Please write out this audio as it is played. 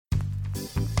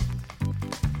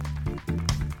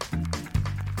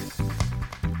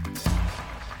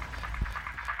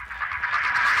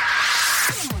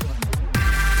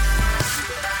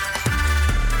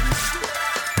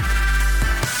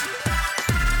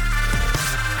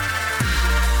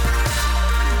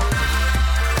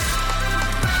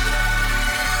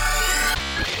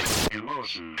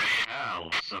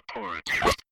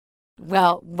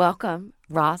Well, welcome,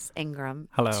 Ross Ingram,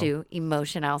 Hello. to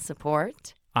Emotional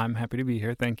Support. I'm happy to be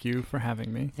here. Thank you for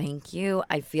having me. Thank you.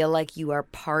 I feel like you are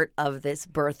part of this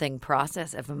birthing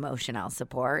process of emotional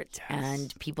support. Yes.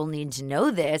 And people need to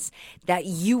know this, that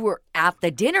you were at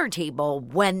the dinner table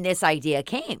when this idea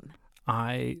came.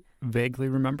 I vaguely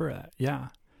remember that. Yeah.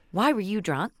 Why were you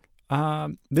drunk?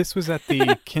 This was at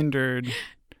the Kindred.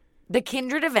 The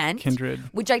Kindred event,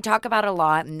 which I talk about a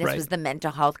lot, and this was the mental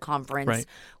health conference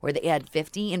where they had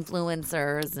 50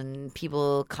 influencers and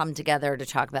people come together to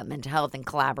talk about mental health and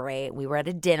collaborate. We were at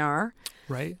a dinner.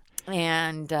 Right.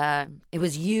 And it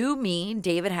was you, me,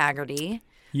 David Haggerty.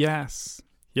 Yes.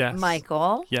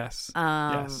 Michael. Yes.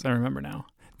 Yes, I remember now.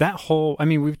 That whole,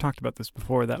 we've talked about this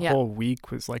before. That whole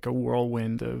week was like a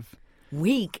whirlwind of...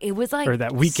 Week? It was like... Or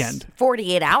that weekend.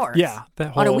 48 hours. Yeah.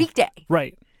 That whole... On a weekday.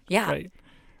 Right. Yeah. Right.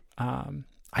 I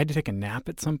had to take a nap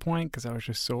at some point because I was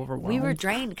just so overwhelmed. We were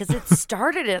drained because it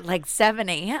started at like 7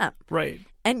 a.m. Right.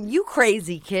 And you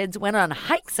crazy kids went on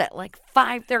hikes at like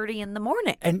 5:30 in the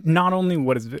morning. And not only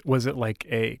was it like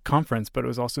a conference, but it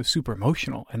was also super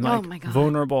emotional and like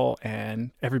vulnerable,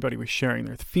 and everybody was sharing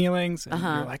their feelings. And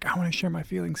you're like, I want to share my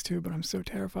feelings too, but I'm so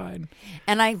terrified.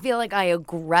 And I feel like I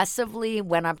aggressively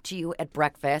went up to you at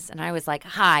breakfast and I was like,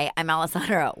 hi, I'm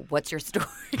Alessandra. What's your story?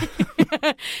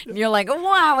 And you're like,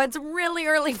 wow, it's really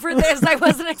early for this. I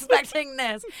wasn't expecting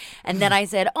this. And then I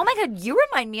said, oh my God, you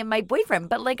remind me of my boyfriend,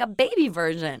 but like a baby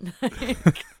version.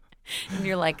 And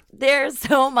you're like, there's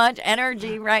so much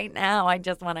energy right now. I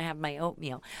just want to have my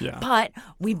oatmeal. Yeah. But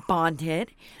we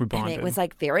bonded. And it was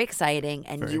like very exciting.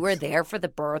 And you were there for the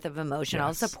birth of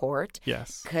emotional support.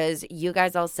 Yes. Because you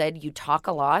guys all said you talk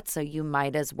a lot, so you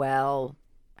might as well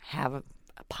have a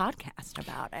podcast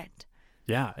about it.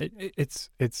 Yeah, it's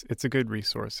a good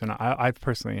resource. And I've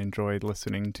personally enjoyed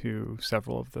listening to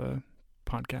several of the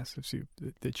podcasts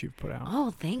that you've put out.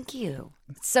 Oh, thank you.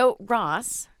 So,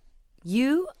 Ross,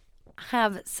 you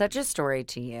have such a story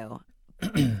to you,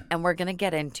 and we're going to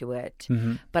get into it.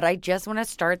 Mm-hmm. But I just want to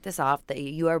start this off that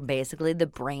you are basically the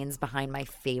brains behind my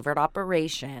favorite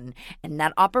operation, and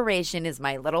that operation is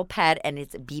my little pet, and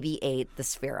it's BB-8, the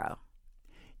Sphero.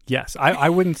 Yes, I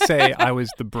wouldn't say I was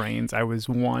the brains. I was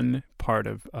one part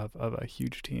of a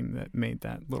huge team that made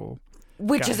that little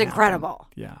Which is incredible.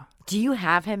 Happen. Yeah. Do you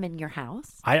have him in your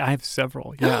house? I have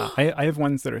several, yeah. I have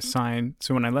ones that are signed.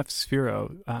 So when I left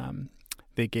Sphero,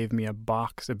 they gave me a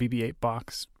BB-8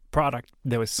 box product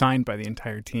that was signed by the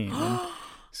entire team. And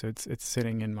so it's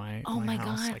sitting in my Oh my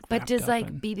house, God. like, but does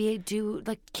and... BB-8 do,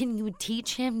 can you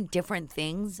teach him different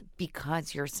things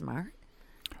because you're smart?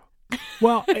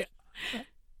 Well,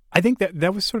 I think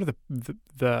that was sort of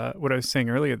the what I was saying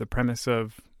earlier, the premise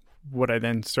of what I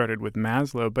then started with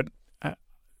Maslow. But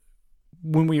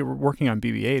when we were working on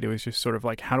BB-8, it was just sort of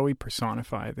like, how do we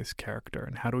personify this character,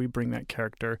 and how do we bring that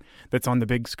character that's on the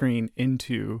big screen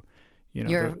into,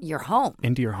 your home,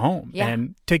 into your home,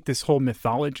 and take this whole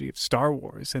mythology of Star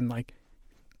Wars and like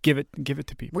give it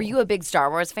to people. Were you a big Star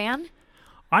Wars fan?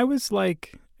 I was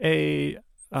like I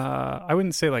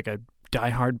wouldn't say like a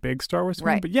diehard big Star Wars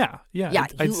fan, but yeah,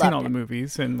 I'd seen all the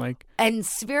movies and like. And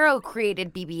Sphero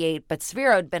created BB-8, but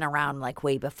Sphero had been around like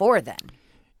way before then.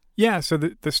 Yeah, so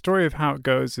the story of how it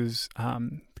goes is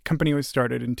the company was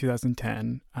started in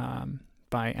 2010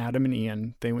 by Adam and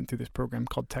Ian. They went through this program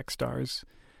called Techstars,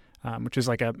 which is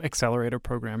like an accelerator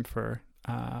program for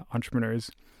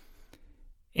entrepreneurs.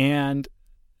 And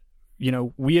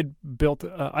we had built.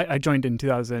 I joined in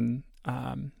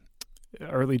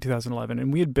early 2011,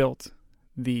 and we had built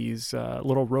these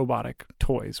little robotic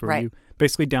toys where you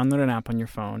basically download an app on your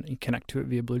phone, you connect to it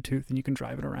via Bluetooth, and you can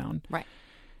drive it around. Right.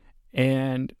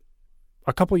 And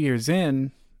a couple years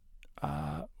in,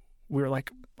 we were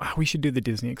like, we should do the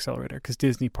Disney Accelerator because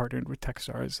Disney partnered with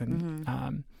Techstars.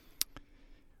 And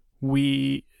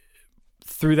we,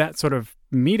 through that sort of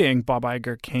meeting, Bob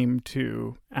Iger came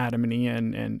to Adam and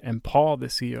Ian and Paul, the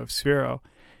CEO of Sphero,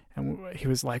 and he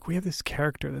was like, we have this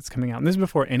character that's coming out. And this is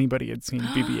before anybody had seen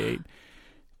BB-8.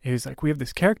 He was like, we have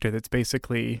this character that's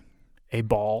basically a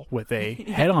ball with a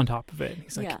head on top of it.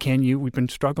 He's like, we've been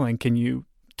struggling. Can you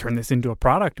turn this into a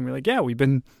product? And we're like, yeah, we've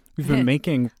been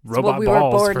making robot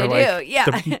balls for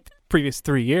the previous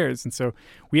 3 years. And so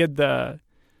we had the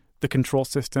control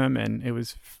system, and it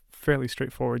was fairly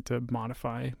straightforward to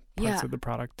modify parts of the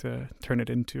product to turn it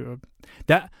into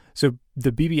so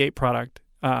the BB-8 product,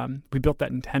 we built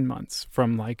that in 10 months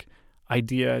from like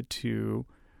idea to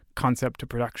concept to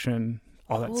production,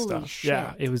 all that stuff. Shit.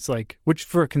 Yeah, it was like, which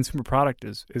for a consumer product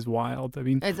is wild. I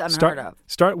mean, it's unheard of.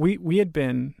 We had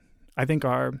been, I think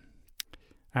our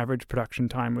average production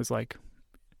time was like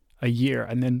a year,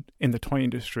 and then in the toy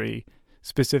industry,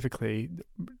 specifically,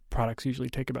 products usually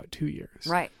take about 2 years.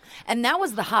 Right. And that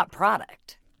was the hot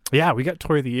product. Yeah, we got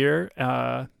Toy of the Year.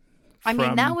 I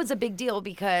mean, that was a big deal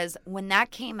because when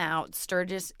that came out,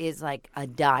 Sturgis is like a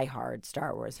diehard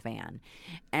Star Wars fan.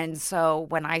 And so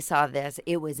when I saw this,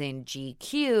 it was in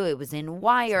GQ, it was in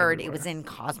Wired, it was in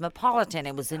Cosmopolitan,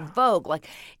 it was in Vogue. Like,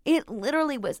 it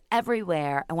literally was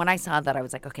everywhere. And when I saw that, I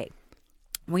was like, okay,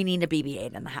 we need a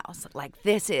BB-8 in the house. Like,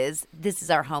 this is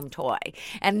our home toy.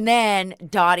 And then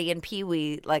Dottie and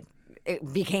Pee-wee, like,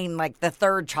 it became like the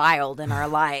third child in our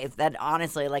life that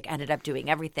honestly like ended up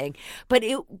doing everything. But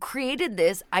it created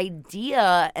this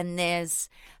idea and this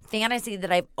fantasy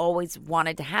that I've always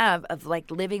wanted to have of like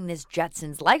living this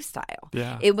Jetsons lifestyle.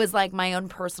 Yeah. It was like my own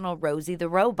personal Rosie the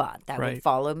robot that would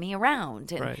follow me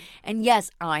around. And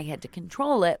yes, I had to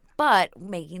control it, but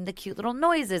making the cute little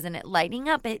noises and it lighting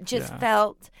up, it just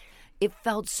felt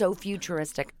so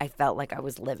futuristic. I felt like I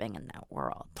was living in that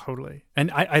world. Totally.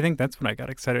 And I think that's what I got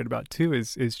excited about too,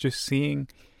 is just seeing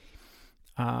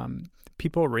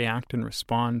people react and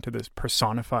respond to this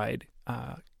personified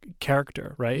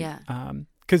character, right? Yeah.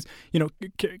 Because,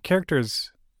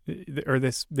 characters, or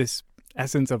this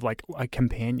essence of like a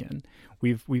companion,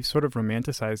 we've sort of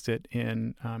romanticized it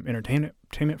in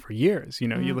entertainment for years.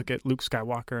 You look at Luke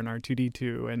Skywalker and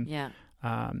R2-D2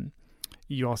 and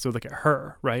you also look at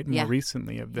her, right? More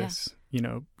recently of this,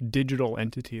 digital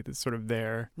entity that's sort of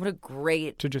there. What a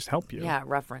great to just help you. Yeah,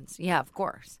 reference. Yeah, of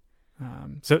course.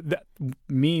 So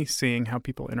me seeing how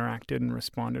people interacted and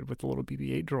responded with the little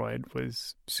BB-8 droid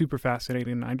was super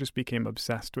fascinating. And I just became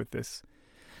obsessed with this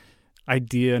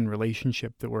idea and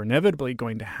relationship that we're inevitably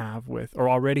going to have with, or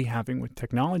already having with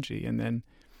technology, and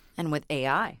with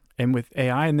AI. And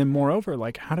then moreover,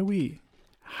 like how do we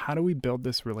build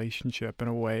this relationship in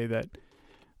a way that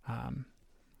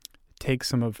take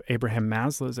some of Abraham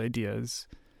Maslow's ideas,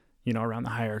 around the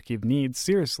hierarchy of needs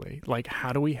seriously? Like,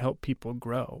 how do we help people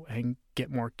grow and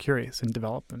get more curious and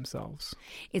develop themselves?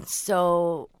 It's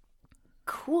so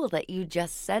cool that you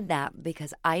just said that,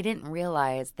 because I didn't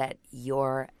realize that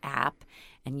your app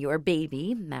and your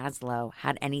baby, Maslow,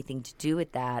 had anything to do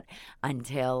with that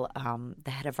until the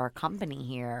head of our company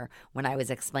here, when I was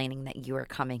explaining that you were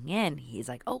coming in, he's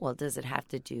like, oh, well, does it have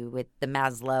to do with the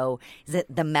Maslow? Is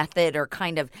it the method, or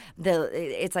kind of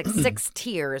it's like 6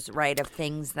 tiers, right, of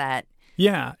things that...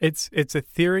 Yeah, it's a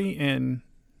theory in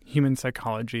human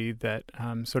psychology that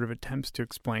sort of attempts to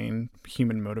explain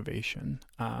human motivation.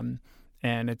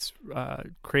 And it's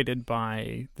created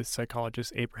by the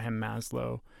psychologist Abraham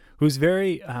Maslow, who's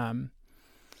very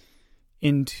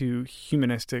into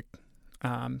humanistic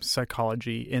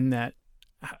psychology, in that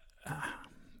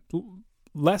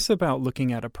less about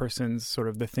looking at a person's sort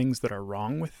of the things that are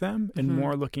wrong with them, and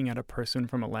more looking at a person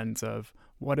from a lens of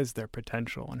what is their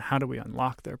potential and how do we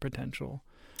unlock their potential.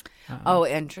 Oh,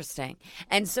 interesting.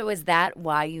 And so is that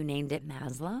why you named it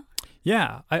Maslow?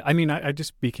 Yeah. I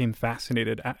just became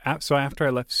fascinated. So after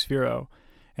I left Sphero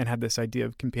and had this idea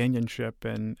of companionship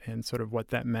and sort of what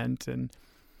that meant, and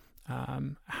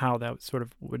how that sort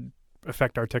of would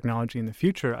affect our technology in the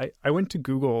future, I went to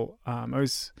Google. I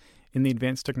was in the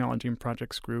Advanced Technology and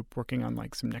Projects group working on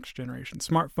like some next generation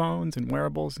smartphones and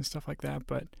wearables and stuff like that.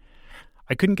 But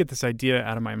I couldn't get this idea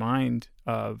out of my mind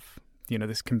of,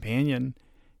 this companion.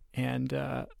 And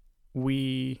I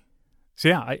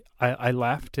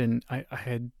left, and I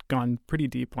had gone pretty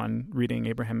deep on reading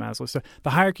Abraham Maslow. So the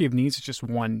hierarchy of needs is just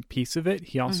one piece of it.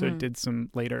 He also did some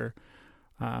later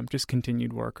just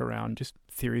continued work around just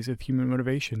theories of human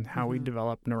motivation, how we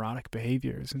develop neurotic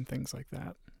behaviors and things like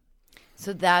that.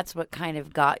 So that's what kind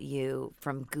of got you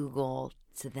from Google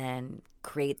to then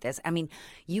create this. I mean,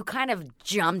 you kind of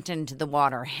jumped into the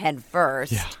water head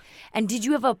first. Yeah. And did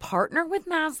you have a partner with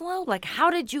Maslow? Like,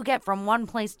 how did you get from one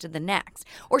place to the next?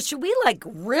 Or should we like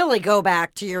really go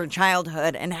back to your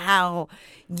childhood and how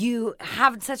you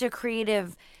have such a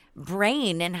creative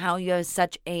brain and how you have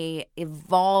such a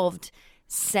evolved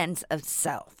sense of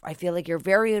self? I feel like you're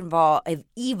very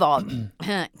evolved,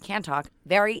 can't talk,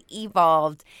 very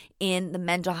evolved in the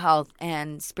mental health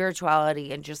and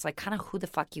spirituality and just like kind of who the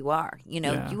fuck you are.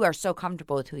 You are so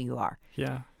comfortable with who you are.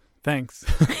 Yeah. Thanks.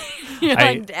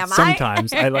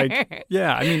 Sometimes I like,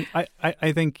 yeah, I mean,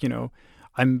 I think,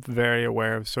 I'm very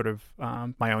aware of sort of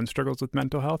my own struggles with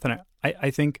mental health. And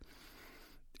I think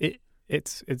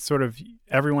it's sort of,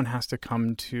 everyone has to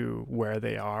come to where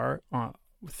they are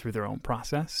through their own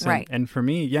process. Right. And for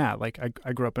me, yeah, like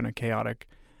I grew up in a chaotic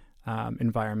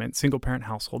environment, single parent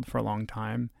household for a long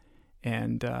time,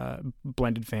 and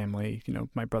blended family,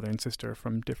 my brother and sister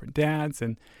from different dads.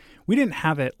 And we didn't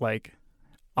have it like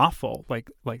awful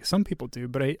like some people do,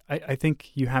 but I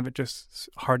think you have it just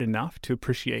hard enough to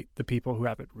appreciate the people who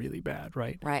have it really bad,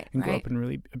 right? Right. And grow up in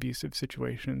really abusive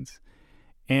situations.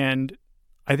 And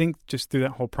I think just through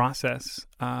that whole process,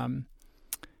 I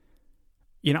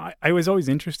was always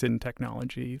interested in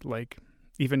technology, like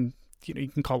even, you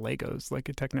can call Legos like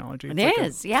a technology.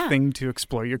 It's a thing to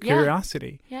explore your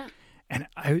curiosity. Yeah. And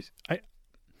I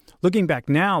looking back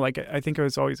now, like I think I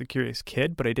was always a curious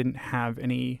kid, but I didn't have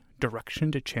any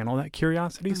direction to channel that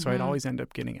curiosity. So I'd always end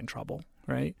up getting in trouble,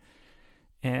 right?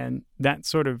 And that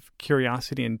sort of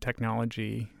curiosity in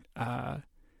technology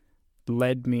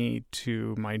led me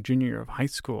to my junior year of high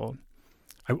school.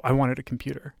 I wanted a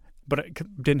computer, but I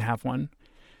didn't have one.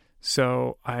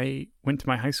 So I went to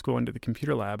my high school into the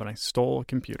computer lab and I stole a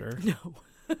computer. No.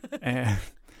 And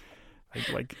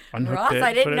I unhooked Ross, it.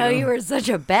 I didn't know you were such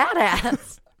a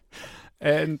badass.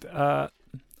 And I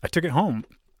took it home.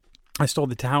 I stole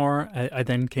the tower. I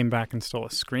then came back and stole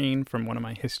a screen from one of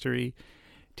my history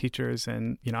teachers.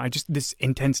 And, I just this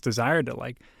intense desire to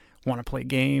want to play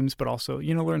games, but also,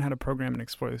 learn how to program and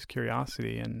explore this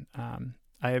curiosity. And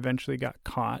I eventually got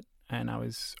caught and I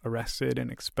was arrested and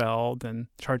expelled and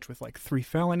charged with 3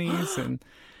 felonies. And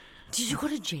did you go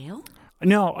to jail?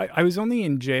 No, I was only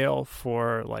in jail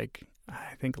for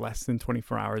I think less than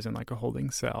 24 hours in a holding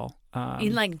cell.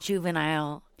 In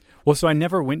juvenile. Well, so I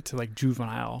never went to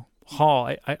juvenile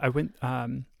hall. I went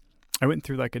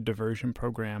through a diversion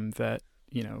program that,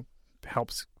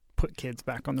 helps put kids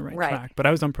back on the right track. But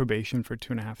I was on probation for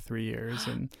 2.5, 3 years.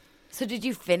 And so did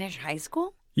you finish high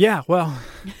school? Yeah, well,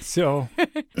 so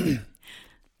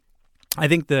I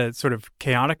think the sort of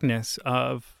chaoticness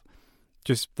of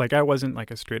just I wasn't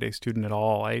a straight A student at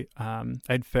all.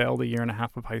 I'd failed a year and a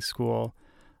half of high school.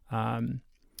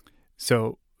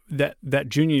 So that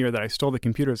junior year that I stole the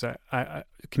computers,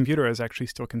 computer is actually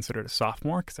still considered a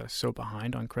sophomore because I was so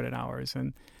behind on credit hours.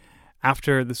 And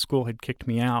after the school had kicked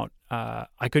me out,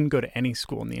 I couldn't go to any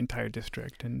school in the entire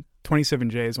district. And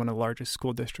 27J is one of the largest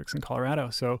school districts in Colorado.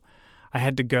 So I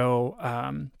had to go.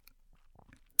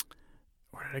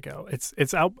 Where did I go?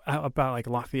 It's out about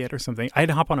Lafayette or something. I had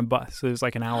to hop on a bus. So it was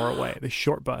an hour away, this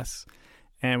short bus.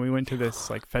 And we went to this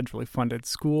federally funded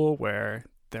school where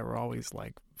there were always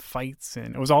fights,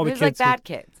 and it was all the kids. Bad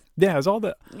kids. Yeah, it was all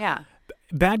the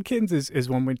bad kids is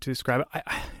one way to describe it.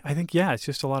 I think it's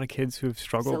just a lot of kids who have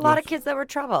struggled. It's a lot of kids that were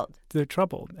troubled. They're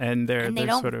troubled, and they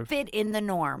don't sort of fit in the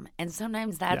norm, and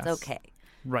sometimes that's okay.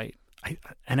 Right.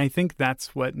 I think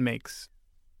that's what makes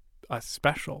us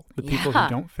special, the people who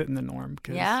don't fit in the norm.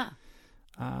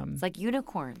 It's like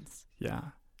unicorns.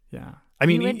 Yeah. I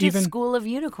mean, you went to school of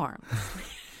unicorns.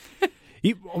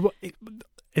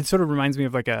 It sort of reminds me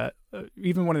of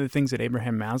even one of the things that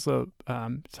Abraham Maslow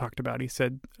talked about. He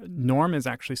said norm is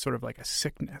actually sort of like a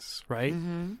sickness, right?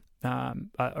 Mm-hmm.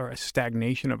 Or a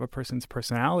stagnation of a person's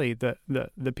personality.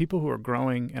 The people who are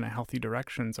growing in a healthy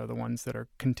directions are the ones that are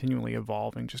continually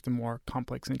evolving, just a more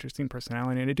complex, interesting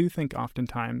personality. And I do think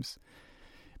oftentimes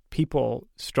people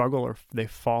struggle or they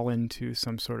fall into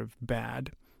some sort of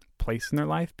bad place in their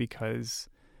life because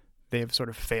they have sort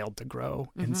of failed to grow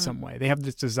in some way. They have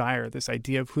this desire, this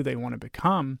idea of who they want to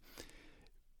become,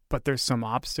 but there's some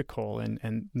obstacle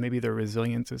and maybe their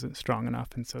resilience isn't strong enough.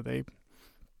 And so they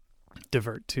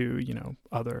divert to,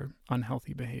 other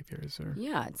unhealthy behaviors or.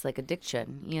 Yeah, it's like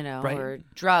addiction, right. or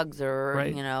drugs or,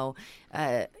 right.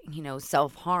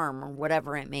 Self-harm or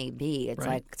whatever it may be. It's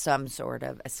right. like some sort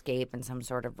of escape and some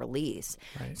sort of release.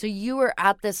 Right. So you were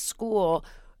at this school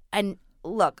and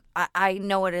look, I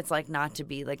know what it's like not to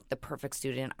be the perfect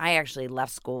student. I actually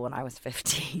left school when I was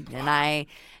 15 and I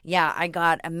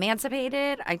got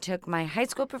emancipated. I took my high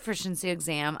school proficiency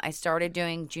exam. I started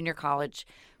doing junior college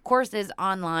courses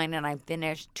online and I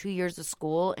finished 2 years of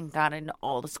school and got into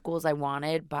all the schools I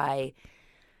wanted by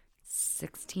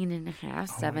 16 and a half,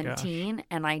 17.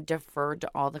 And I deferred to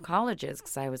all the colleges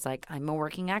because I was like, I'm a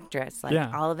working actress.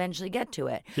 I'll eventually get to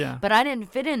it. Yeah. But I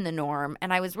didn't fit in the norm.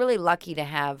 And I was really lucky to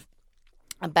have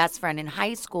a best friend in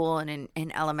high school and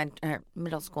in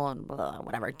middle school and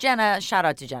whatever. Jenna, shout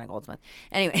out to Jenna Goldsmith.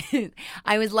 Anyway,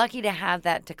 I was lucky to have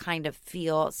that to kind of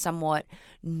feel somewhat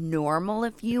normal,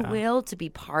 if you will, to be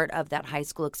part of that high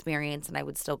school experience. And I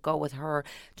would still go with her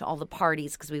to all the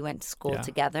parties because we went to school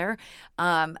together.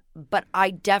 But I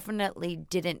definitely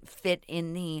didn't fit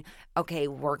in the, okay,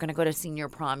 we're going to go to senior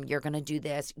prom. You're going to do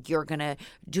this. You're going to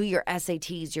do your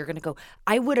SATs. You're going to go.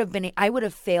 I would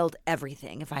have failed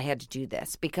everything if I had to do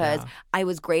this because I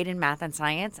was great in math and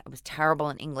science. I was terrible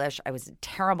in English. I was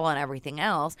terrible in everything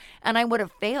else. And I would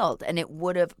have failed and it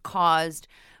would have caused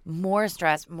more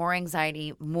stress, more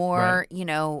anxiety, more,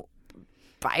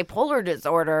 bipolar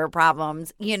disorder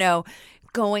problems,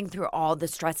 going through all the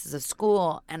stresses of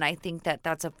school. And I think that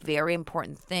that's a very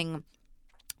important thing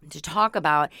to talk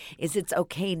about, is it's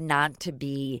okay not to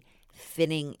be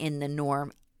fitting in the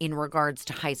norm in regards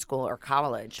to high school or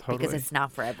college, because Totally. it's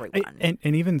not for everyone. And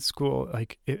even school,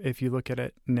 like if you look at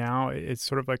it now, it's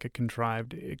sort of like a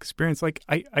contrived experience. Like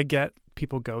I get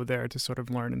people go there to sort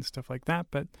of learn and stuff like that,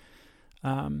 but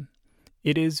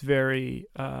it is very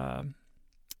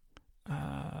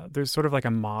there's sort of like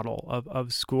a model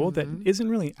of school that isn't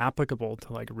really applicable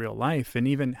to like real life and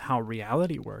even how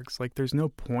reality works. Like there's no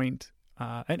point.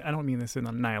 And I don't mean this in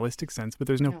a nihilistic sense, but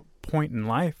there's no point in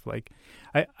life. Like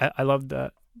I love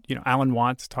that. Alan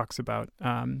Watts talks about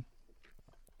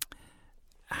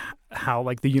how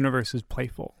like the universe is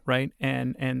playful, right?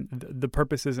 And the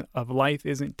purpose of life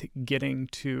isn't getting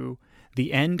to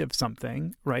the end of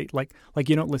something, right? Like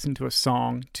you don't listen to a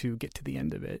song to get to the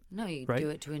end of it. No, you right? do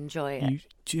it to enjoy it. You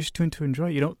just do it to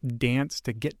enjoy it. You don't dance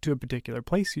to get to a particular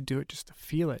place. You do it just to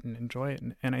feel it and enjoy it.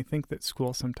 And I think that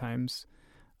school sometimes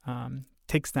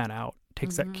takes that out.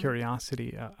 Takes that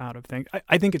curiosity out of things.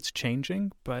 I think it's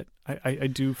changing, but I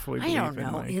do fully believe I don't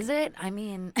know. in Is it? I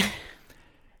mean,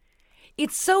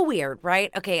 it's so weird,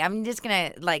 right? Okay, I'm just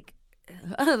going to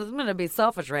I'm going to be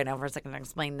selfish right now for a second and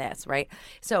explain this, right?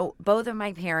 So both of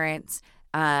my parents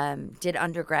did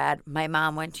undergrad. My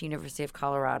mom went to University of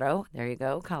Colorado. There you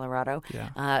go, Colorado.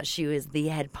 Yeah. She was the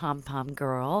head pom-pom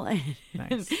girl.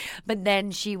 Nice. But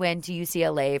then she went to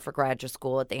UCLA for graduate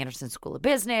school at the Anderson School of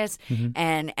Business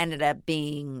and ended up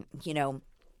being,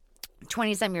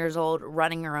 20-some years old,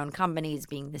 running her own companies,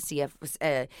 being the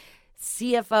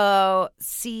CFO,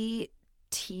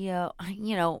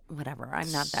 CTO, whatever.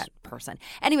 I'm not that person.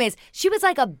 Anyways, she was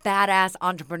like a badass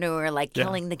entrepreneur, like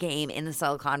killing the game in the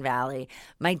Silicon Valley.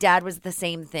 My dad was the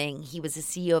same thing. He was a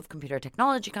CEO of computer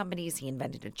technology companies. He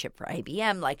invented a chip for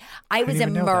IBM. Like I was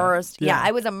immersed. Yeah,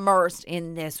 I was immersed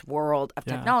in this world of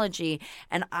technology.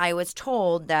 And I was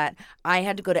told that I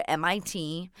had to go to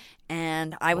MIT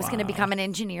and I was going to become an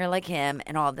engineer like him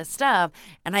and all this stuff.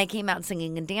 And I came out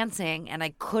singing and dancing, and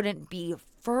I couldn't be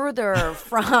further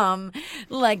from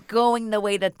like going the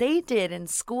way that they did in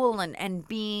school and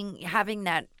having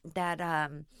that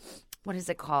what is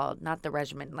it called? Not the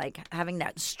regimen, like having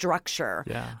that structure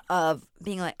of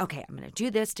being like, okay, I'm going to do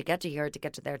this to get to here, to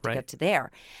get to there, to get to there.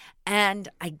 And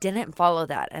I didn't follow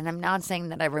that. And I'm not saying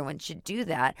that everyone should do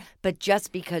that, but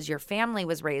just because your family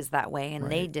was raised that way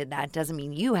and they did that doesn't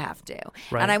mean you have to.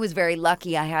 Right. And I was very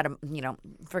lucky. I had,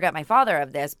 forget my father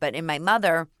of this, but in my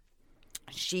mother,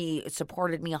 she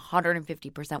supported me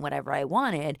 150% whatever I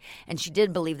wanted. And she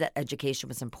did believe that education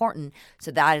was important.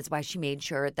 So that is why she made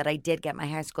sure that I did get my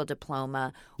high school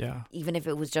diploma. Yeah. Even if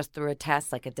it was just through a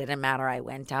test, like it didn't matter. I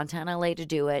went downtown LA to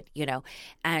do it,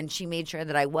 and she made sure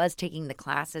that I was taking the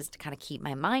classes to kind of keep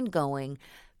my mind going.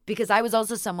 Because I was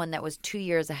also someone that was 2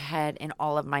 years ahead in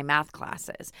all of my math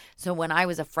classes. So when I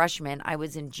was a freshman, I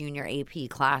was in junior AP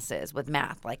classes with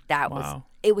math. Like that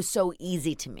it was so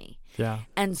easy to me. Yeah.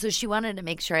 And so she wanted to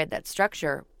make sure I had that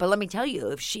structure. But let me tell you,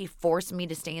 if she forced me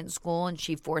to stay in school and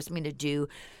she forced me to do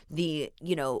the,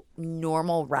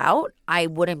 normal route, I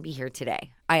wouldn't be here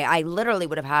today. I literally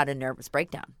would have had a nervous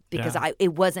breakdown because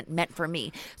it wasn't meant for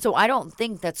me. So I don't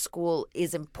think that school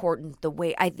is important the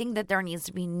way – I think that there needs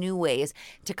to be new ways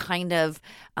to kind of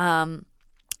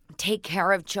take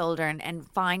care of children and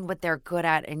find what they're good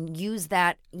at and use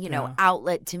that,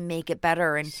 outlet to make it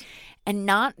better and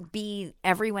not be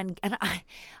everyone. And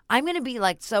I'm going to be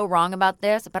like so wrong about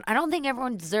this, but I don't think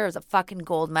everyone deserves a fucking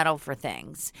gold medal for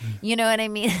things. You know what I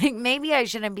mean? Like, maybe I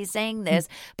shouldn't be saying this,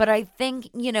 but I think,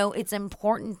 it's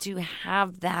important to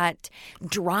have that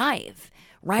drive,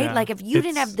 right? Yeah. Like if you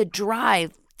didn't have the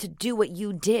drive to do what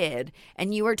you did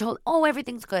and you were told, oh,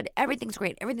 everything's good, everything's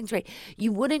great,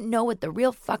 you wouldn't know what the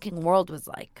real fucking world was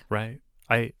like. Right.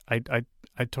 I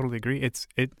totally agree.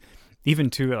 It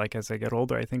even too, like as I get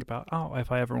older, I think about,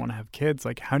 if I ever want to have kids,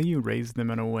 like how do you raise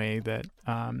them in a way that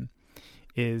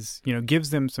is, gives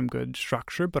them some good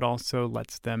structure, but also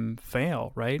lets them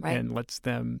fail, right? And lets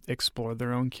them explore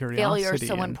their own curiosity. Failure is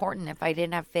so important. If I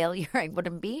didn't have failure, I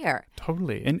wouldn't be here.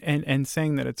 Totally. And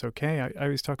saying that it's okay. I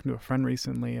was talking to a friend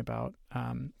recently about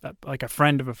like a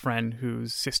friend of a friend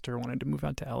whose sister wanted to move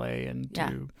out to LA and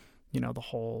do, the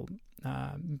whole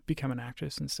become an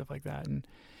actress and stuff like that. And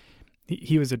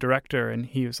he was a director and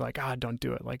he was like, don't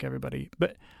do it like everybody.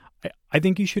 But I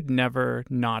think you should never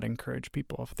not encourage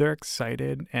people. If they're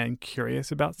excited and curious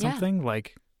about something,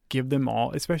 like give them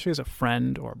all, especially as a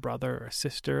friend or a brother or a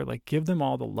sister, like give them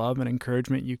all the love and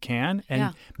encouragement you can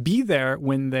and be there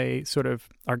when they sort of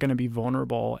are going to be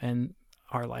vulnerable and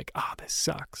are like, this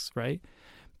sucks, right?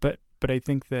 But I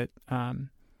think that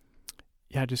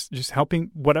just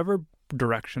helping whatever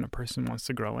direction a person wants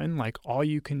to grow in. Like all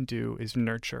you can do is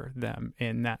nurture them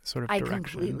in that sort of direction. I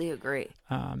completely agree.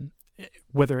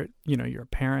 Whether you're a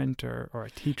parent or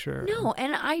a teacher. No,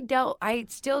 and I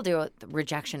still do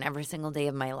rejection every single day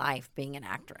of my life being an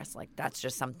actress. Like that's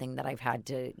just something that I've had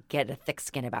to get a thick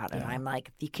skin about. And I'm like,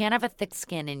 if you can't have a thick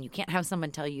skin and you can't have someone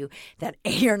tell you that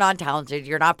you're not talented,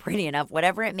 you're not pretty enough,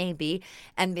 whatever it may be,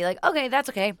 and be like, okay, that's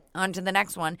okay, on to the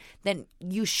next one, then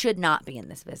you should not be in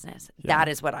this business. Yeah. That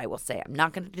is what I will say. I'm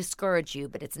not going to discourage you,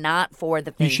 but it's not for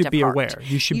the faint of heart. You should be aware.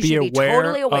 You should be aware.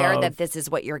 Totally aware that this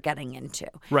is what you're getting into.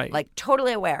 Right. Like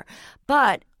totally aware.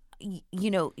 But,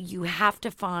 you have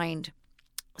to find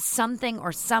something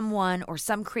or someone or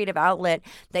some creative outlet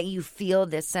that you feel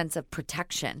this sense of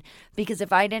protection. Because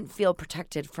if I didn't feel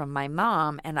protected from my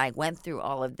mom and I went through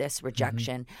all of this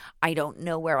rejection, I don't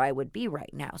know where I would be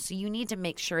right now. So you need to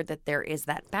make sure that there is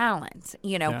that balance,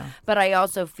 But I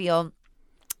also feel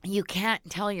you can't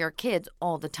tell your kids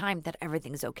all the time that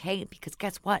everything's okay, because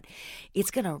guess what?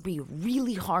 It's going to be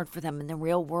really hard for them in the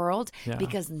real world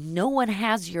because no one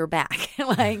has your back.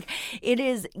 Like it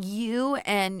is you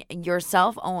and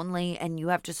yourself only, and you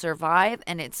have to survive,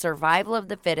 and it's survival of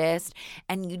the fittest,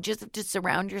 and you just have to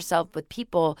surround yourself with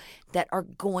people that are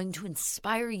going to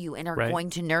inspire you and are going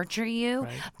to nurture you,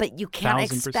 but you can't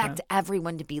expect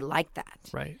everyone to be like that.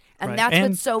 Right. And that's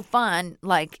what's so fun.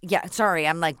 Like, sorry,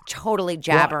 I'm like totally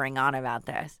jabbering on about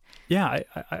this. Yeah,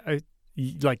 I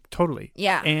like totally.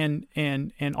 Yeah.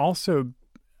 And also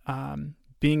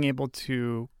being able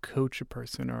to coach a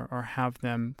person or have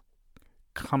them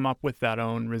come up with that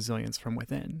own resilience from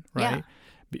within, right?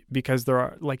 Yeah. Because there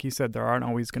are, like you said, there aren't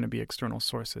always going to be external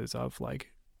sources of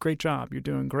like, great job, you're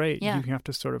doing great. Yeah. You have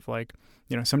to sort of like,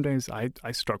 some days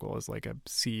I struggle as like a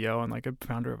CEO and like a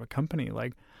founder of a company,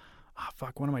 like,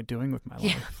 fuck, what am I doing with my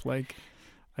life? Like,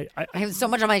 I have so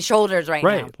much on my shoulders right now.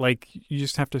 Right. Like, you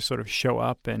just have to sort of show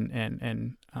up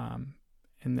and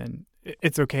then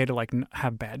it's okay to like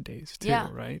have bad days too,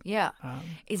 right? Yeah.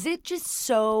 Is it just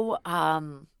so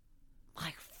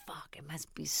like, fuck, it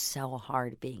must be so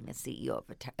hard being a CEO of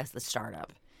as the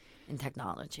startup in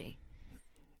technology.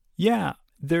 Yeah,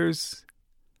 there's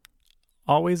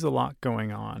always a lot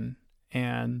going on,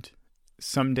 and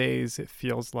some days it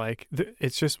feels like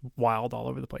it's just wild all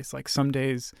over the place. Like some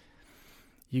days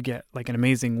you get like an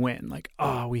amazing win, like,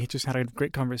 oh, we just had a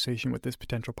great conversation with this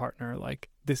potential partner, like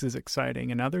this is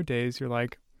exciting. And other days you're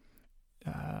like,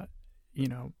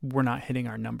 we're not hitting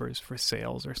our numbers for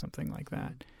sales or something like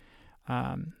that.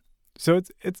 So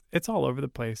it's all over the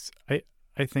place. I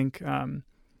think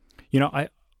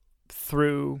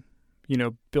through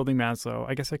building Maslow,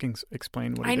 I guess I can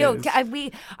explain what it is. I know.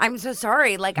 I'm so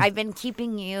sorry. Like, I've been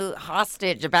keeping you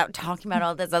hostage about talking about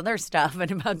all this other stuff and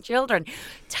about children.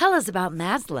 Tell us about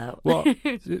Maslow. Well,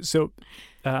 so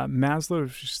Maslow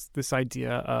is just this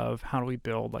idea of how do we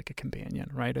build like a companion,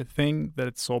 right? A thing that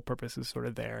its sole purpose is sort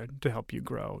of there to help you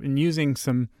grow, and using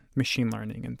some machine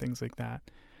learning and things like that.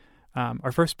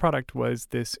 Our first product was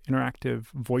this interactive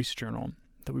voice journal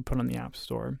that we put on the App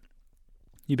Store.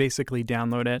 You basically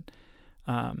download it,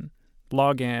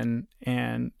 log in,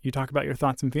 and you talk about your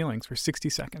thoughts and feelings for 60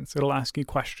 seconds. It'll ask you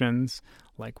questions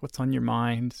like what's on your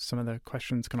mind. Some of the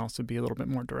questions can also be a little bit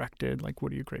more directed, like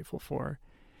what are you grateful for?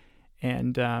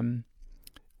 And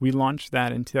we launched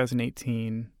that in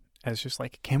 2018 as just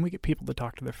like, can we get people to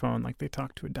talk to their phone like they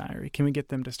talk to a diary? Can we get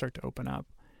them to start to open up?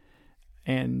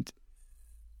 And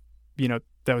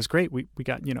that was great. We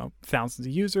got, thousands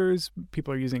of users.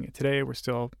 People are using it today. We're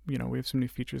still, we have some new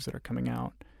features that are coming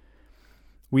out.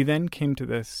 We then came to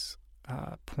this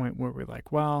point where we're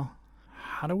like, well,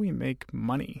 how do we make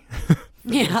money?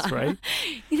 This, right?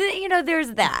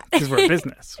 There's that. Because we're a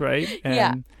business, right?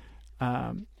 And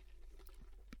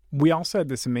we also had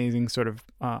this amazing sort of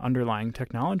underlying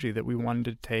technology that we wanted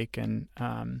to take and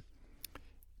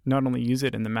not only use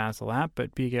it in the Maslow app,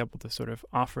 but being able to sort of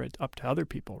offer it up to other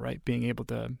people, right? Being able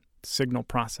to signal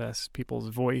process people's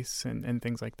voice and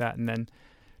things like that. And then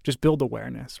just build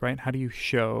awareness, right? How do you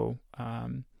show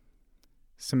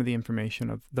some of the information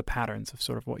of the patterns of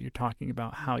sort of what you're talking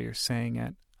about, how you're saying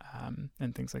it,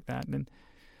 and things like that. And then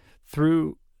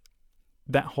through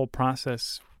that whole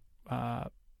process,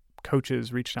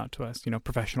 coaches reached out to us,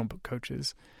 professional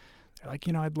coaches. They're like,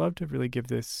 I'd love to really give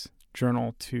this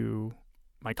journal to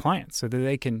my clients so that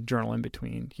they can journal in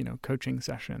between, coaching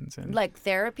sessions. And like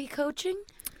therapy coaching?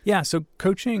 Yeah. So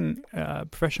coaching,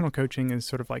 professional coaching is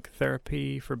sort of like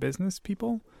therapy for business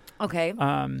people. Okay.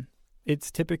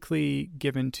 It's typically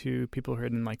given to people who are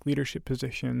in like leadership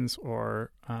positions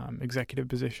or executive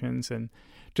positions, and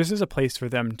just as a place for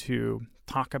them to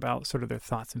talk about sort of their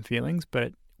thoughts and feelings,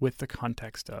 but with the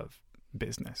context of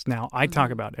business. Now, I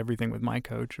talk about everything with my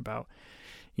coach about,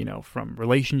 from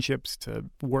relationships to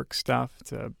work stuff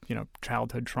to,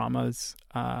 childhood traumas.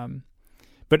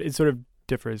 But it sort of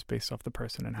differs based off the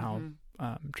person and how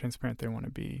transparent they want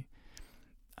to be.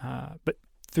 But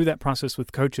through that process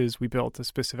with coaches, we built a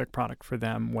specific product for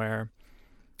them where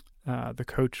the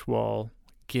coach will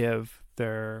give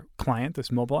their client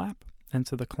this mobile app. And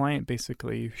so the client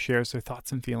basically shares their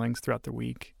thoughts and feelings throughout the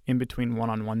week in between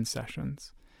one-on-one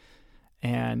sessions.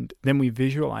 And then we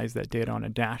visualize that data on a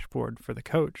dashboard for the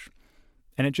coach.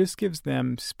 And it just gives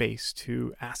them space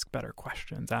to ask better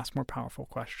questions, ask more powerful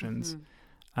questions.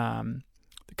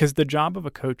 Because the job of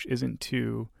a coach isn't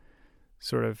to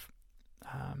sort of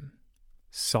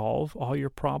solve all your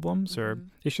problems, or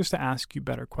it's just to ask you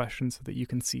better questions so that you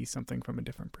can see something from a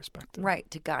different perspective.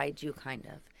 Right, to guide you kind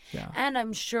of. Yeah. And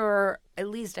I'm sure, at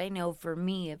least I know for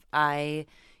me, if I,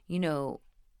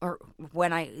 or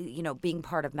when I, being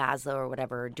part of Maslow or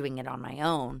whatever, doing it on my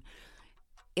own,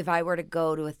 if I were to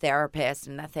go to a therapist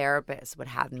and the therapist would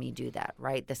have me do that,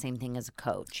 right? The same thing as a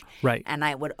coach. Right. And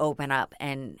I would open up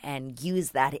and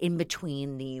use that in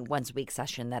between the once a week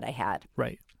session that I had.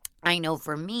 Right. I know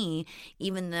for me,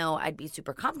 even though I'd be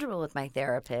super comfortable with my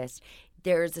therapist,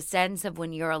 there's a sense of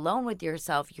when you're alone with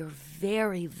yourself, you're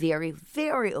very, very,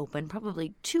 very open,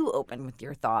 probably too open with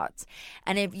your thoughts.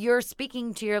 And if you're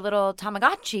speaking to your little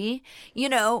Tamagotchi,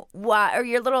 or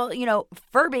your little,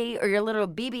 Furby or your little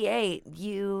BB-8,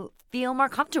 you feel more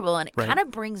comfortable. And it kind of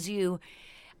brings you,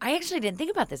 I actually didn't think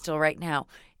about this till right now.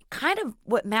 Kind of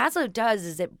what Maslow does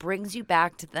is it brings you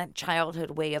back to that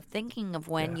childhood way of thinking of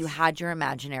when you had your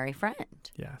imaginary friend.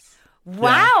 Yes.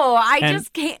 Wow. I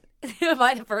just can't. Am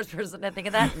I the first person to think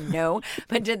of that? No.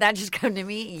 But did that just come to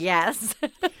me? Yes.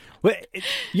 Well,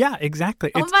 yeah,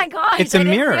 exactly. Oh my gosh. It's a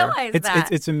mirror. Didn't realize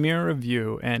that. It's a mirror of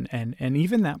you. And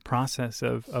even that process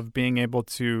of being able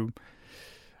to,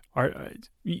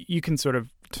 you can sort of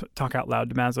talk out loud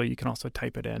to Maslow. You can also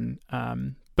type it in.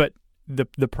 But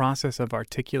the process of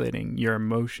articulating your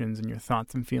emotions and your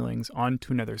thoughts and feelings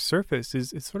onto another surface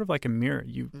is sort of like a mirror.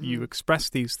 You express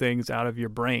these things out of your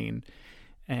brain,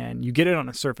 and you get it on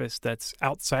a surface that's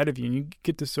outside of you, and you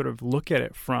get to sort of look at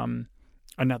it from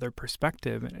another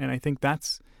perspective. And I think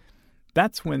that's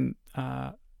when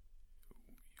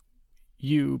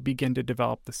you begin to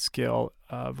develop the skill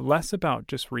of less about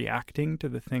just reacting to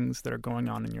the things that are going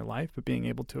on in your life, but being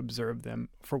able to observe them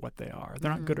for what they are.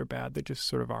 They're not good or bad. They just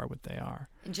sort of are what they are.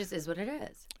 It just is what it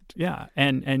is. Yeah.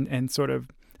 And sort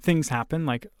of things happen.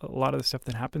 Like a lot of the stuff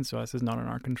that happens to us is not in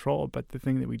our control, but the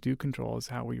thing that we do control is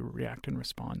how we react and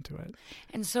respond to it.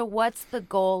 And so what's the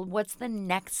goal? What's the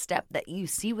next step that you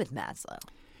see with Maslow?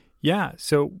 Yeah.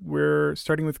 So we're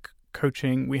starting with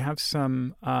coaching. We have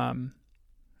some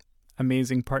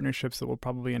amazing partnerships that we'll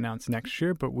probably announce next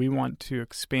year, but we want to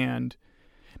expand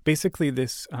basically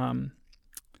this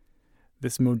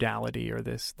this modality or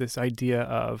this idea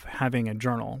of having a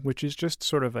journal, which is just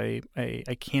sort of a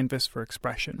canvas for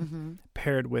expression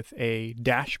paired with a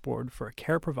dashboard for a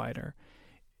care provider.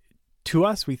 To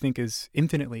us, we think is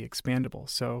infinitely expandable.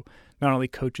 So not only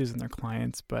coaches and their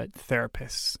clients, but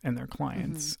therapists and their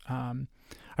clients.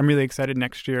 I'm really excited.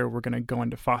 Next year, we're going to go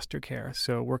into foster care.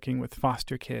 So working with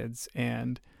foster kids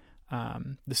and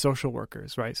the social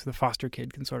workers, right? So the foster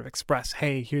kid can sort of express,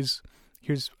 hey, here's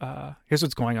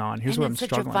what's going on. Here's what I'm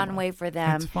struggling with. It's such a fun way for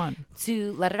them fun.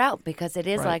 to let it out, because it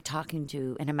is like talking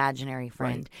to an imaginary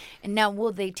friend. And now,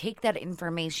 will they take that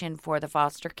information for the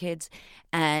foster kids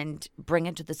and bring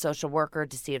it to the social worker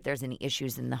to see if there's any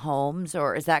issues in the homes?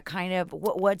 Or is that kind of,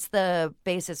 what's the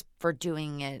basis for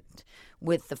doing it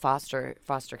with the foster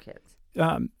kids?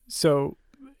 So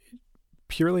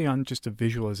purely on just a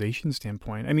visualization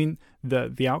standpoint, I mean,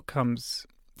 the outcomes,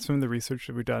 some of the research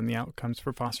that we've done, the outcomes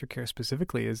for foster care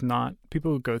specifically is not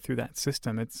people who go through that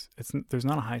system. It's there's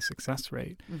not a high success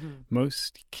rate.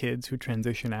 Most kids who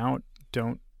transition out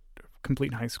don't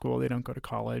complete high school. They don't go to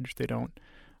college. They don't.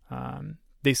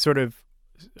 They sort of,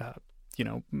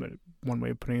 one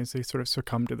way of putting it is they sort of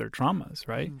succumb to their traumas,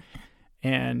 right?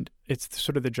 And it's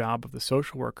sort of the job of the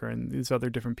social worker and these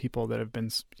other different people that have been,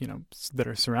 that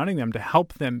are surrounding them to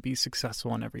help them be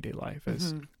successful in everyday life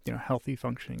as, healthy,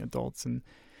 functioning adults. And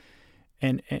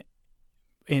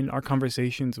in our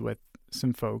conversations with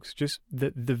some folks, just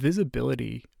the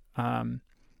visibility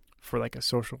for like a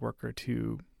social worker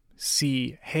to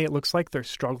see, hey, it looks like they're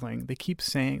struggling. They keep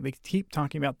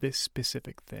talking about this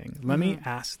specific thing. Let me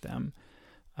ask them.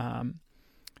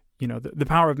 The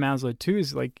power of Maslow too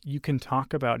is like you can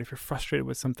talk about, if you're frustrated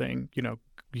with something, you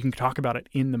can talk about it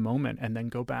in the moment and then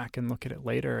go back and look at it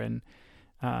later. And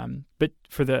but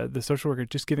for the social worker,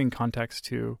 just giving context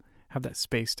to have that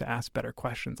space to ask better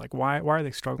questions, like why are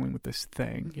they struggling with this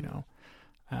thing, you know?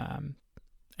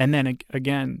 And then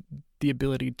again, the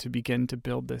ability to begin to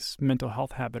build this mental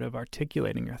health habit of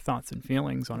articulating your thoughts and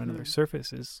feelings on another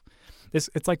surface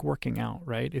it's like working out,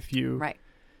 right? If you,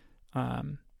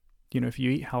 you know, if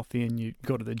you eat healthy and you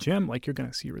go to the gym, like you're going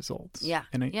to see results. Yeah.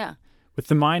 And with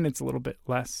the mind, it's a little bit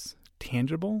less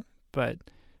tangible, but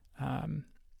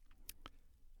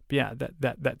yeah,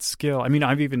 that skill. I mean,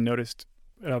 I've even noticed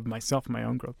of myself in my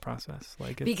own growth process,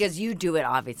 like because you do it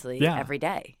obviously every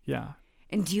day. Yeah.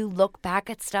 And do you look back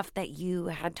at stuff that you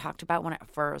had talked about when it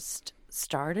first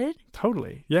started?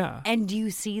 Totally. Yeah. And do you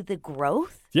see the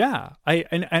growth? Yeah. I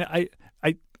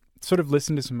sort of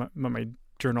listened to some of my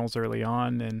journals early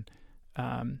on, and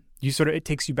it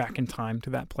takes you back in time to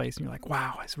that place, and you're like,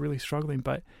 wow, I was really struggling,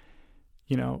 but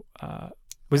you know,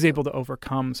 was able to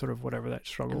overcome sort of whatever that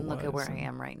struggle was. And look at where I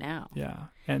am right now. Yeah.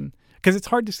 And because it's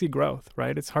hard to see growth,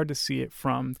 right? It's hard to see it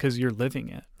because you're living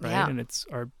it, right? Yeah. And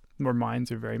our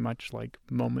minds are very much like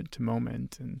moment to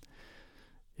moment. And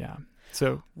yeah.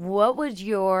 So what would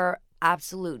your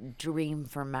absolute dream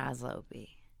for Maslow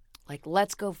be? Like,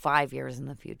 let's go 5 years in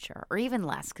the future, or even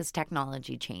less, because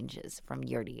technology changes from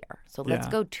year to year. So let's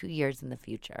go 2 years in the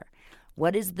future.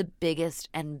 What is the biggest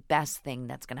and best thing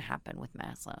that's going to happen with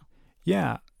Maslow?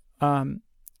 Yeah.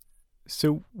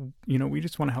 So, you know, we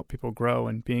just want to help people grow,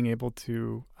 and being able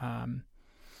to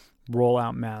roll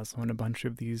out Maslow in a bunch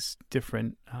of these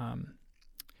different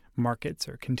markets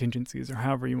or contingencies, or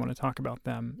however you want to talk about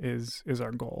them, is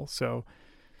our goal. So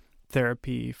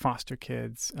therapy, foster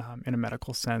kids, in a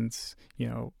medical sense, you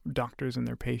know, doctors and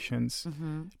their patients,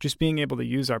 just being able to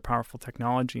use our powerful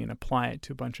technology and apply it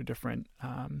to a bunch of different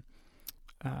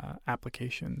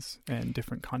applications and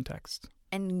different contexts.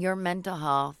 And your mental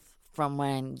health from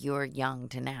when you were young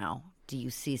to now, do you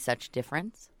see such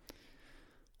difference?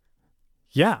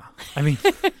 Yeah. I mean,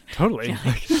 totally.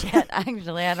 Shit,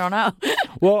 actually, I don't know.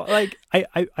 Well, like,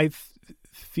 I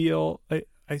feel,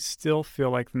 I still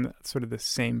feel like I'm sort of the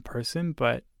same person,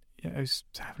 but I was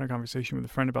having a conversation with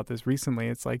a friend about this recently.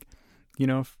 It's like, you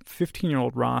know,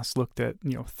 15-year-old Ross looked at,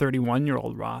 you know,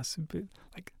 31-year-old Ross,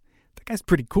 like, that guy's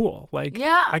pretty cool. Like,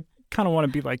 yeah. I kind of want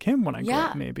to be like him when I grow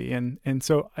up, maybe. And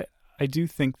so I do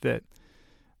think that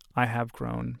I have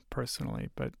grown personally,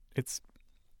 but it's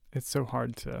so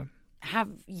hard to. Have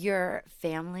your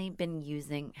family been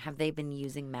using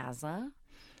Maslow?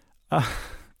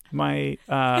 My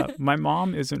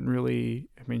mom isn't really,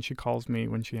 I mean, she calls me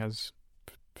when she has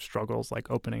struggles like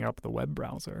opening up the web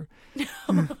browser.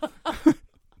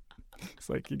 It's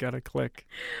like, you got to click.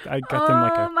 I got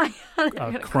them like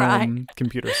a Chrome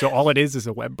computer. So all it is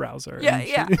a web browser.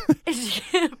 Yeah. She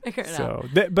can't figure it out.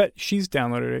 But she's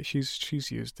downloaded it.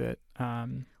 She's used it.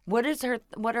 What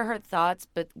are her thoughts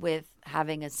with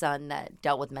having a son that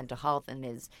dealt with mental health and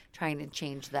is trying to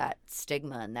change that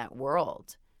stigma in that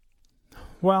world?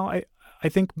 Well, I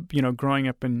think, you know, growing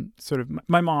up in sort of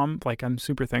my mom, like, I'm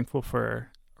super thankful for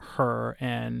her,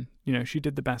 and, you know, she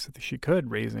did the best that she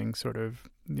could raising sort of,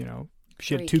 you know,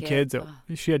 she had two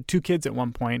kids at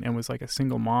one point and was like a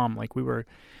single mom. Like, we were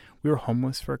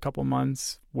homeless for a couple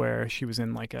months, where she was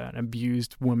in like an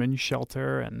abused women's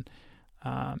shelter, and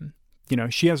you know,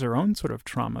 she has her own sort of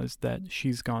traumas that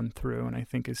she's gone through, and I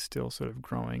think is still sort of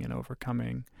growing and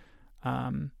overcoming.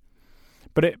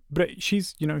 But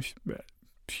she's, you know,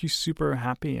 she's super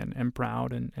happy and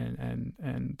proud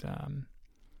and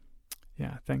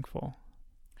yeah, thankful.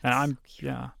 And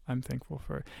I'm thankful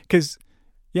for it. 'Cause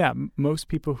most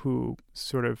people who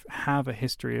sort of have a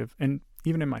history of, and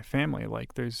even in my family,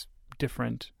 like, there's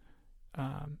different,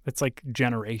 it's like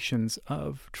generations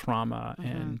of trauma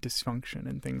and dysfunction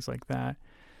and things like that.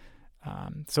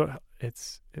 So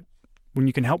when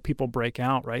you can help people break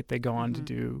out, right, they go on to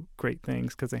do great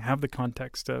things because they have the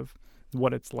context of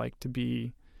what it's like to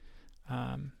be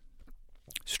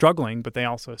struggling, but they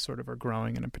also sort of are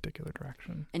growing in a particular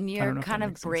direction. And you're kind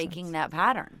of breaking that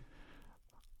pattern.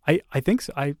 I think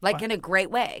so. In a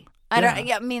great way.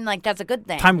 I mean, like, that's a good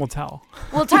thing. Time will tell.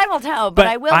 Well, time will tell, but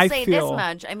I will say this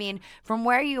much. I mean, from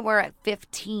where you were at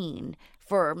 15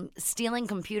 for stealing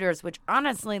computers, which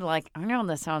honestly, like, I know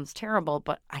this sounds terrible,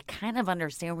 but I kind of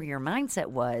understand where your mindset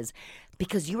was,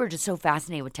 because you were just so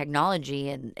fascinated with technology,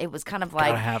 and it was kind of like,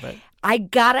 gotta have it. I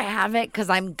gotta have it because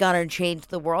I'm gonna change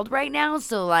the world right now.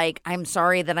 So, like, I'm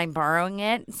sorry that I'm borrowing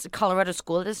it. It's the Colorado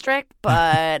School District,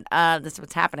 but this is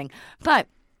what's happening. But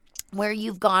where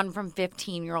you've gone from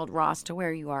 15-year-old Ross to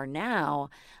where you are now,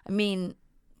 I mean,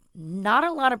 not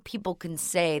a lot of people can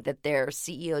say that they're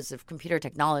CEOs of computer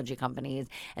technology companies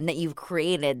and that you've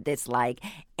created this, like,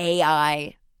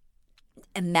 AI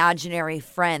imaginary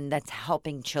friend that's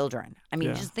helping children. I mean,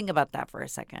 Yeah. just think about that for a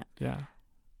second. Yeah.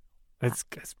 It's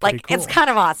pretty Like, cool. it's kind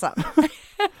of awesome.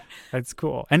 It's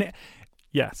cool. And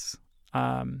yes,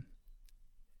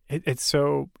 it's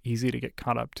so easy to get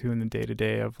caught up to in the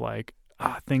day-to-day of like,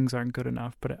 things aren't good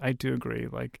enough. But I do agree.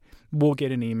 Like, we'll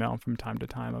get an email from time to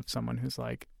time of someone who's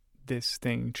like, this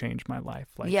thing changed my life.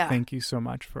 Like, Yeah. thank you so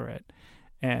much for it.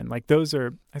 And like, those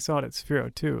are, I saw it at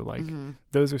Sphero too. Like,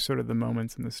 those are sort of the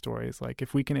moments in the stories. Like,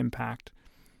 if we can impact,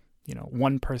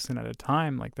 one person at a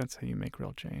time, like, that's how you make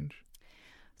real change.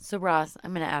 So, Ross,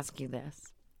 I'm going to ask you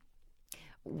this.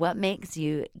 What makes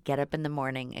you get up in the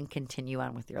morning and continue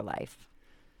on with your life?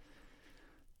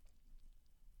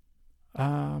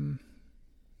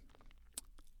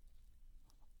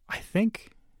 I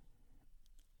think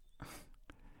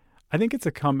it's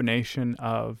a combination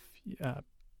of,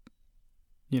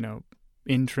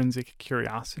 intrinsic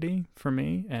curiosity for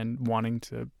me and wanting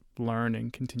to learn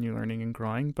and continue learning and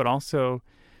growing, but also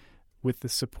with the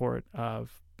support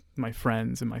of my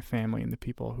friends and my family and the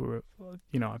people who are,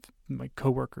 my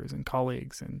coworkers and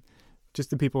colleagues and just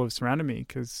the people who have surrounded me.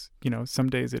 Because, some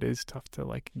days it is tough to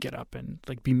like get up and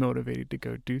like be motivated to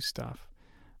go do stuff.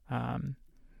 But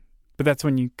that's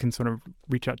when you can sort of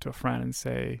reach out to a friend and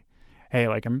say, hey,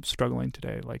 like, I'm struggling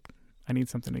today. Like, I need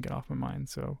something to get off my mind.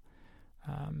 So,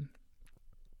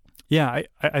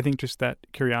 I think just that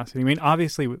curiosity. I mean,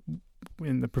 obviously,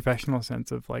 in the professional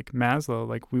sense of like Maslow,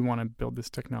 like, we want to build this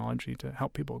technology to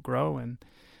help people grow. And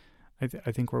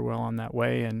I think we're well on that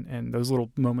way. And those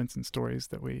little moments and stories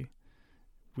that we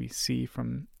see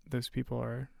from those people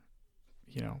are,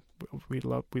 we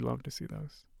love to see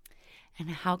those. And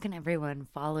how can everyone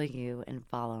follow you and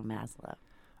follow Maslow?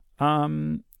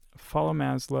 Follow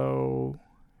Maslow.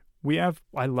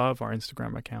 I love our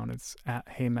Instagram account. It's at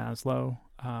Hey Maslow.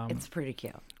 It's pretty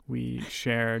cute. We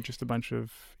share just a bunch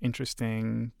of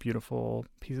interesting, beautiful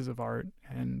pieces of art.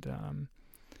 And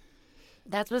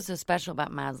that's what's so special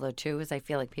about Maslow, too, is I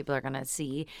feel like people are going to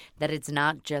see that it's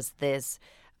not just this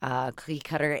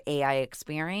cookie-cutter AI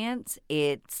experience.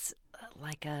 It's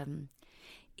like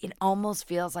it almost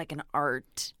feels like an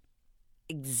art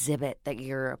exhibit that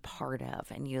you're a part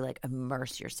of, and you like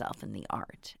immerse yourself in the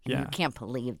art. And you can't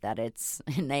believe that it's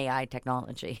an AI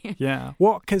technology. Yeah.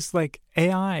 Well, because like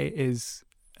AI is,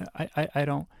 I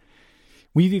don't,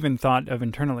 we've even thought of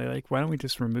internally, like, why don't we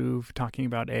just remove talking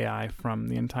about AI from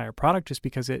the entire product, just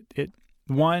because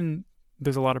one,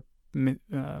 there's a lot of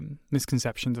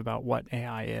misconceptions about what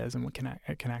AI is and what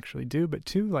it can actually do. But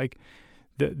two, like,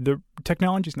 the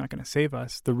technology is not going to save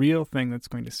us. The real thing that's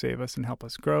going to save us and help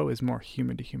us grow is more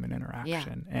human-to-human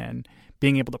interaction, and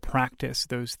being able to practice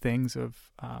those things of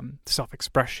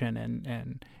self-expression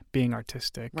and being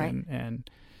artistic, right, and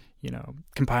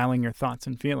compiling your thoughts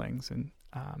and feelings. And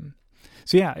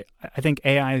so, yeah, I think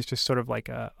AI is just sort of like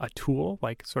a tool,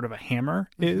 like sort of a hammer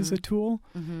is a tool,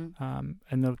 and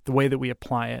the way that we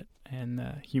apply it and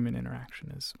the human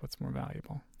interaction is what's more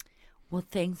valuable. Well,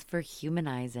 thanks for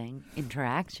humanizing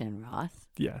interaction, Ross.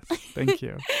 Yes, thank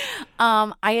you.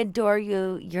 I adore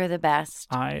you. You're the best.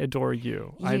 I adore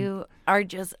you. You are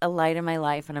just a light in my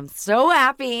life, and I'm so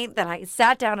happy that I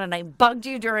sat down and I bugged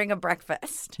you during a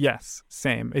breakfast. Yes,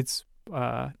 same. It's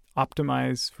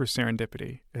optimized for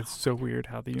serendipity. It's so weird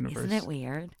how the universe Isn't it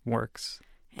weird? Works.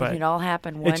 But But it all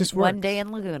happened one day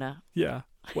in Laguna. yeah,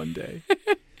 one day.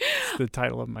 It's the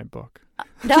title of my book.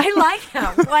 I like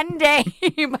that. One day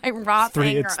by Ross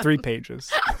Ingram. It's 3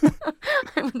 pages.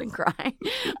 I'm going to cry.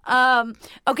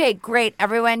 Okay, great.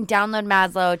 Everyone, download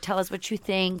Maslow. Tell us what you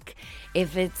think.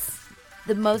 If it's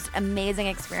the most amazing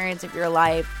experience of your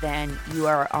life, then you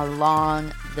are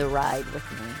along the ride with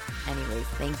me. Anyways,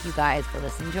 thank you guys for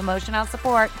listening to Emotional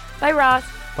Support. Bye, Ross.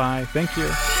 Bye. Thank you.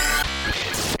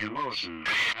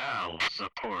 Emotional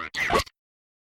support.